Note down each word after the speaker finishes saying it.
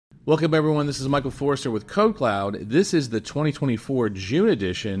Welcome everyone, this is Michael Forrester with KodeKloud. This is the 2024 June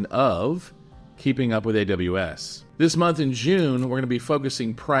edition of Keeping Up with AWS. This month in June, we're going to be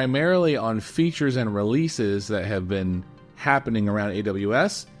focusing primarily on features and releases that have been happening around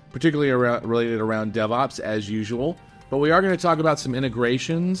AWS, particularly related around DevOps as usual. But we are going to talk about some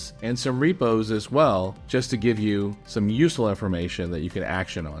integrations and some repos as well, just to give you some useful information that you can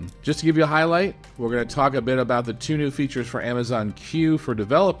action on. Just to give you a highlight, we're going to talk a bit about the 2 new features for Amazon Q for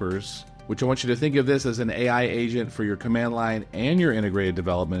developers, which I want you to think of this as an AI agent for your command line and your integrated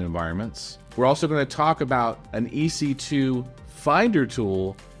development environments. We're also going to talk about an EC2 Finder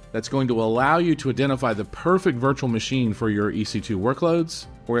tool that's going to allow you to identify the perfect virtual machine for your EC2 workloads.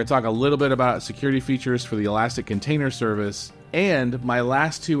 We're going to talk a little bit about security features for the Elastic Container Service. And my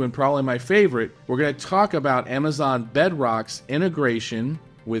last 2, and probably my favorite, we're going to talk about Amazon Bedrock's integration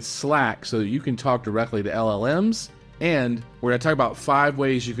with Slack so that you can talk directly to LLMs. And we're going to talk about 5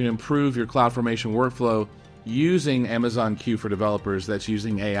 ways you can improve your CloudFormation workflow using Amazon Q for developers that's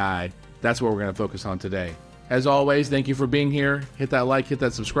using AI. That's what we're going to focus on today. As always, thank you for being here. Hit that like, hit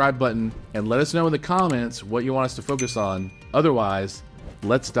that subscribe button, and let us know in the comments what you want us to focus on. Otherwise,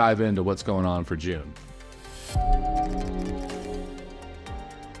 let's dive into what's going on for June.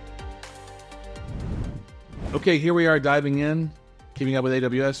 Okay, here we are diving in, keeping up with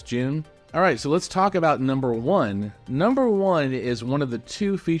AWS, June. All right, so let's talk about number 1. Number 1 is one of the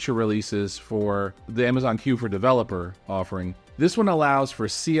 2 feature releases for the Amazon Q for Developer offering. This one allows for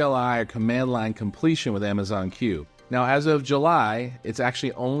CLI or command line completion with Amazon Q. Now, as of July, it's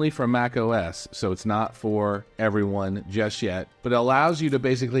actually only for macOS, so it's not for everyone just yet, but it allows you to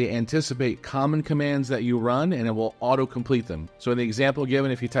basically anticipate common commands that you run and it will autocomplete them. So in the example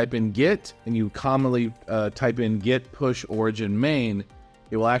given, if you type in git and you commonly type in git push origin main,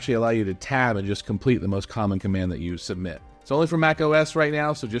 it will actually allow you to tab and just complete the most common command that you submit. It's only for macOS right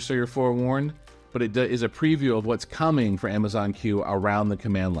now, so just so you're forewarned, but it is a preview of what's coming for Amazon Q around the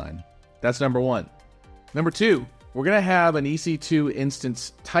command line. That's number 1. Number 2, we're going to have an EC2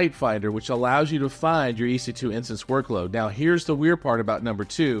 instance type finder, which allows you to find your EC2 instance workload. Now, here's the weird part about number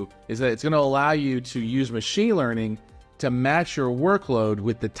 2, is that it's going to allow you to use machine learning to match your workload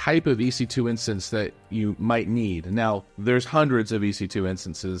with the type of EC2 instance that you might need. Now, there's hundreds of EC2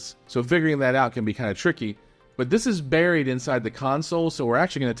 instances, so figuring that out can be kind of tricky, but this is buried inside the console, so we're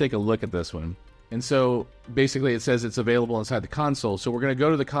actually going to take a look at this one. And so basically it says it's available inside the console, so we're going to go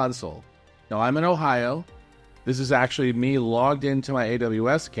to the console. Now, I'm in Ohio. This is actually me logged into my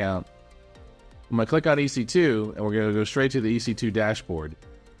AWS account. I'm going to click on EC2, and we're going to go straight to the EC2 dashboard.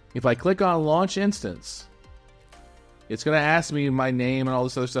 If I click on Launch Instance, it's going to ask me my name and all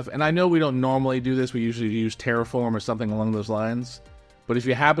this other stuff. And I know we don't normally do this. We usually use Terraform or something along those lines. But if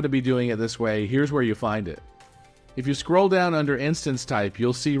you happen to be doing it this way, here's where you find it. If you scroll down under Instance Type,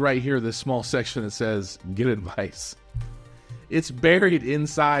 you'll see right here this small section that says Get Advice. It's buried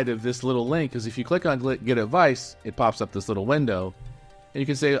inside of this little link, because if you click on Get Advice, it pops up this little window. And you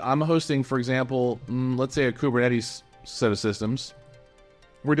can say, I'm hosting, for example, let's say a Kubernetes set of systems.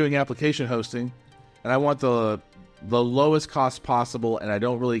 We're doing application hosting, and I want the lowest cost possible, and I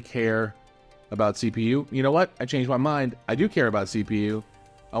don't really care about CPU. You know what? I changed my mind. I do care about CPU.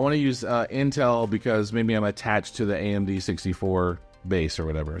 I want to use Intel because maybe I'm attached to the AMD 64 base or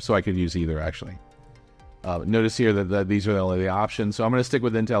whatever, so I could use either, actually. Notice here that these are only the options, so I'm going to stick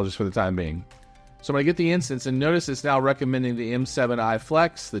with Intel just for the time being. So I'm going to get the instance, and notice it's now recommending the M7i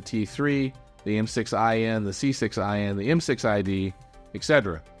Flex, the T3, the M6IN, the C6IN, the M6ID,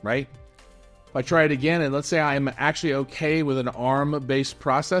 etc., right? If I try it again, and let's say I'm actually okay with an ARM-based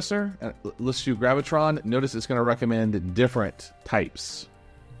processor, let's do Gravitron, notice it's going to recommend different types.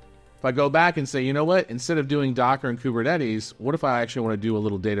 If I go back and say, you know what, instead of doing Docker and Kubernetes, what if I actually want to do a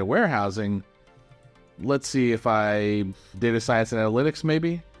little data warehousing? Let's see if data science and analytics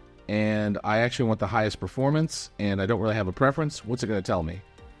maybe, and I actually want the highest performance, and I don't really have a preference. What's it going to tell me?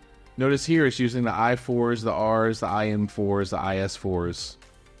 Notice here it's using the i4s, the Rs, the IM4s, the IS4s.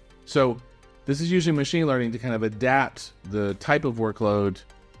 So this is using machine learning to kind of adapt the type of workload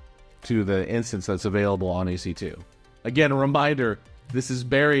to the instance that's available on EC2. Again, a reminder, this is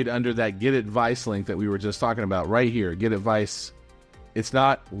buried under that Get Advice link that we were just talking about right here, Get Advice. It's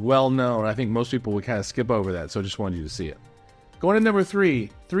not well known. I think most people would kind of skip over that, so I just wanted you to see it. Going to number 3.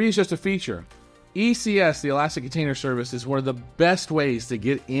 3 is just a feature. ECS, the Elastic Container Service, is one of the best ways to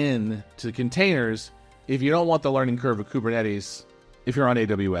get into containers if you don't want the learning curve of Kubernetes if you're on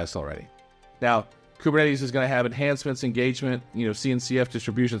AWS already. Now, Kubernetes is going to have enhancements, engagement, CNCF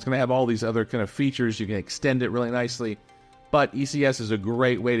distribution. It's going to have all these other kind of features. You can extend it really nicely. But ECS is a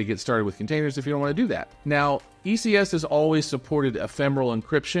great way to get started with containers if you don't want to do that. Now, ECS has always supported ephemeral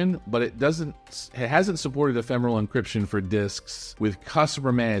encryption, but it hasn't supported ephemeral encryption for disks with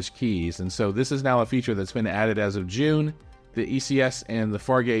customer managed keys. And so this is now a feature that's been added as of June. The ECS and the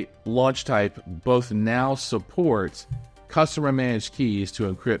Fargate launch type both now support customer managed keys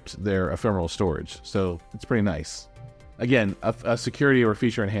to encrypt their ephemeral storage. So it's pretty nice. Again, a security or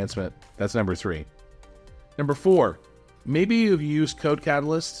feature enhancement. That's number 3. Number 4, maybe you've used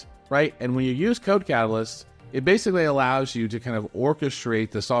CodeCatalyst, right? And when you use CodeCatalyst, it basically allows you to kind of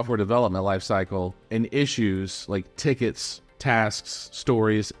orchestrate the software development lifecycle and issues like tickets, tasks,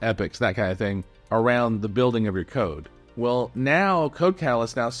 stories, epics, that kind of thing around the building of your code. Well, now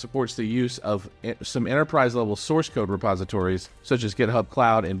CodeCatalyst now supports the use of some enterprise-level source code repositories, such as GitHub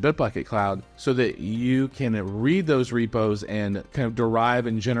Cloud and Bitbucket Cloud, so that you can read those repos and kind of derive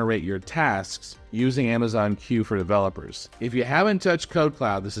and generate your tasks using Amazon Q for developers. If you haven't touched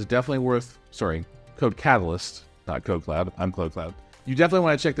CodeKloud, this is definitely worth, CodeCatalyst, not CodeKloud, I'm CloudCloud. You definitely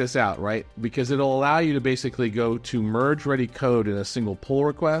want to check this out, right? Because it'll allow you to basically go to merge ready code in a single pull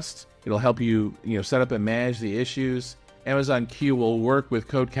request. It'll help you, set up and manage the issues. Amazon Q will work with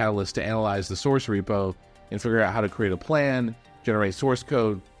CodeCatalyst to analyze the source repo and figure out how to create a plan, generate source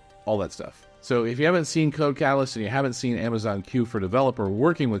code, all that stuff. So if you haven't seen CodeCatalyst and you haven't seen Amazon Q for developer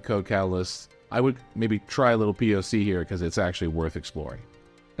working with CodeCatalyst, I would maybe try a little POC here because it's actually worth exploring.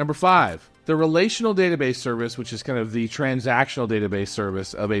 Number 5, the relational database service, which is kind of the transactional database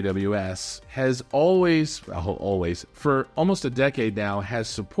service of AWS, has always, for almost a decade now, has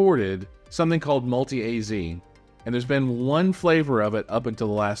supported something called multi-AZ. And there's been one flavor of it up until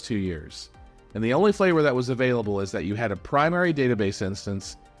the last 2 years. And the only flavor that was available is that you had a primary database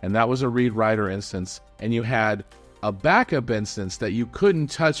instance, and that was a read-writer instance, and you had a backup instance that you couldn't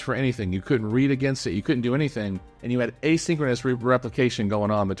touch for anything. You couldn't read against it, you couldn't do anything, and you had asynchronous replication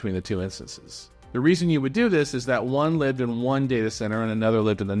going on between the 2 instances. The reason you would do this is that one lived in one data center and another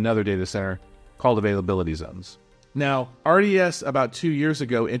lived in another data center called availability zones. Now, RDS about 2 years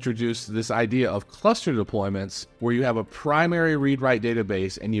ago introduced this idea of cluster deployments where you have a primary read-write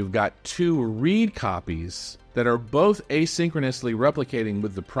database and you've got 2 read copies that are both asynchronously replicating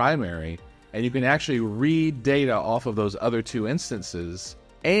with the primary, and you can actually read data off of those other 2 instances,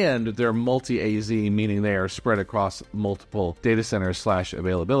 and they're multi-AZ, meaning they are spread across multiple data centers /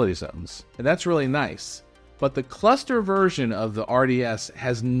 availability zones. And that's really nice. But the cluster version of the RDS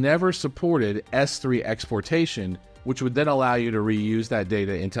has never supported S3 exportation, which would then allow you to reuse that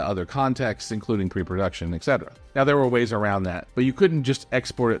data into other contexts, including pre-production, etc. Now, there were ways around that, but you couldn't just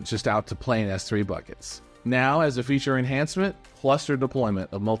export it just out to plain S3 buckets. Now, as a feature enhancement, cluster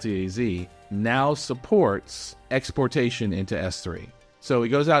deployment of multi-AZ now supports exportation into S3. So it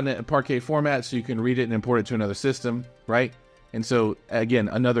goes out in a Parquet format so you can read it and import it to another system, right? And so, again,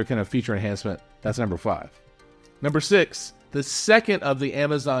 another kind of feature enhancement. That's number 5. Number 6, the second of the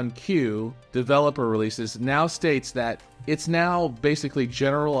Amazon Q developer releases now states that it's now basically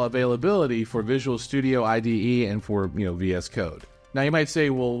general availability for Visual Studio IDE and for VS Code. Now you might say,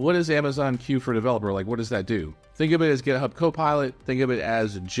 well, what is Amazon Q for developer? Like, what does that do? Think of it as GitHub Copilot. Think of it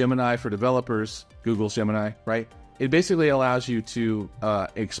as Gemini for developers, Google's Gemini, right? It basically allows you to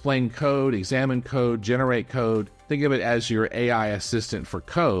explain code, examine code, generate code. Think of it as your AI assistant for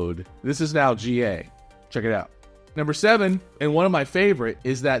code. This is now GA. Check it out. Number 7, and one of my favorite,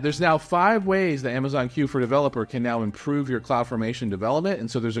 is that there's now 5 ways that Amazon Q for Developer can now improve your CloudFormation development. And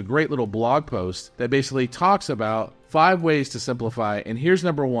so there's a great little blog post that basically talks about 5 ways to simplify. And here's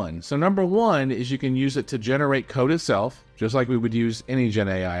number 1. So number 1 is you can use it to generate code itself, just like we would use any Gen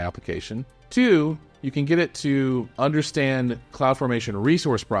AI application. 2, you can get it to understand CloudFormation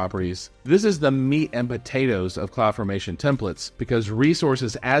resource properties. This is the meat and potatoes of CloudFormation templates, because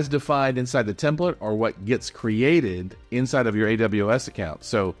resources as defined inside the template are what gets created inside of your AWS account.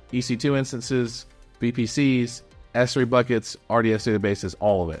 So EC2 instances, VPCs, S3 buckets, RDS databases,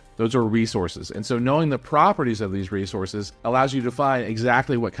 all of it. Those are resources. And so knowing the properties of these resources allows you to define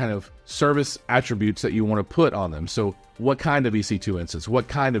exactly what kind of service attributes that you want to put on them. So what kind of EC2 instance, what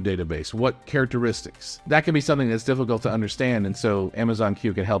kind of database, what characteristics. That can be something that's difficult to understand. And so Amazon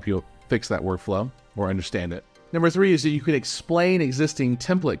Q can help you fix that workflow or understand it. Number 3 is that you can explain existing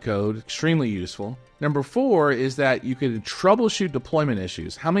template code, extremely useful. Number 4 is that you can troubleshoot deployment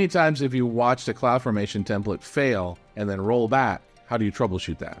issues. How many times have you watched a CloudFormation template fail and then roll back? How do you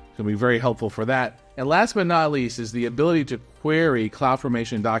troubleshoot that? It's going to be very helpful for that. And last but not least is the ability to query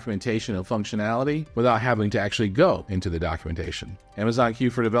CloudFormation documentation and functionality without having to actually go into the documentation. Amazon Q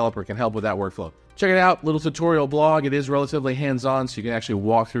for Developer can help with that workflow. Check it out, little tutorial blog. It is relatively hands-on, so you can actually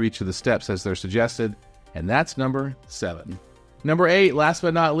walk through each of the steps as they're suggested. And that's number 7. Number 8, last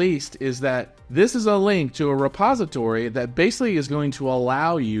but not least, is that this is a link to a repository that basically is going to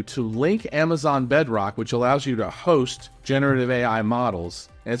allow you to link Amazon Bedrock, which allows you to host generative AI models.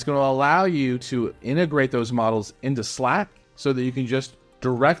 And it's going to allow you to integrate those models into Slack so that you can just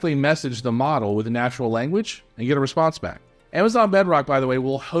directly message the model with natural language and get a response back. Amazon Bedrock, by the way,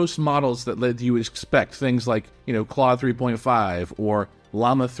 will host models that you would expect, things like, Claude 3.5 or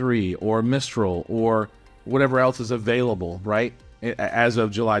Llama 3 or Mistral or whatever else is available, right? As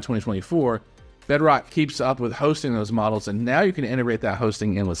of July 2024, Bedrock keeps up with hosting those models, and now you can integrate that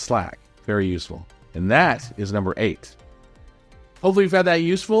hosting in with Slack. Very useful. And that is number 8. Hopefully you found that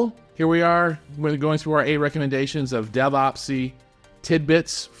useful. Here we are. We're going through our 8 recommendations of DevOpsy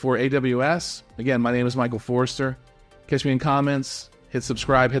tidbits for AWS. Again, my name is Michael Forrester. Catch me in comments, hit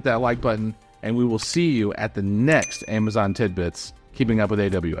subscribe, hit that like button, and we will see you at the next Amazon Tidbits, Keeping Up with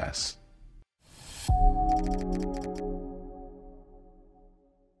AWS.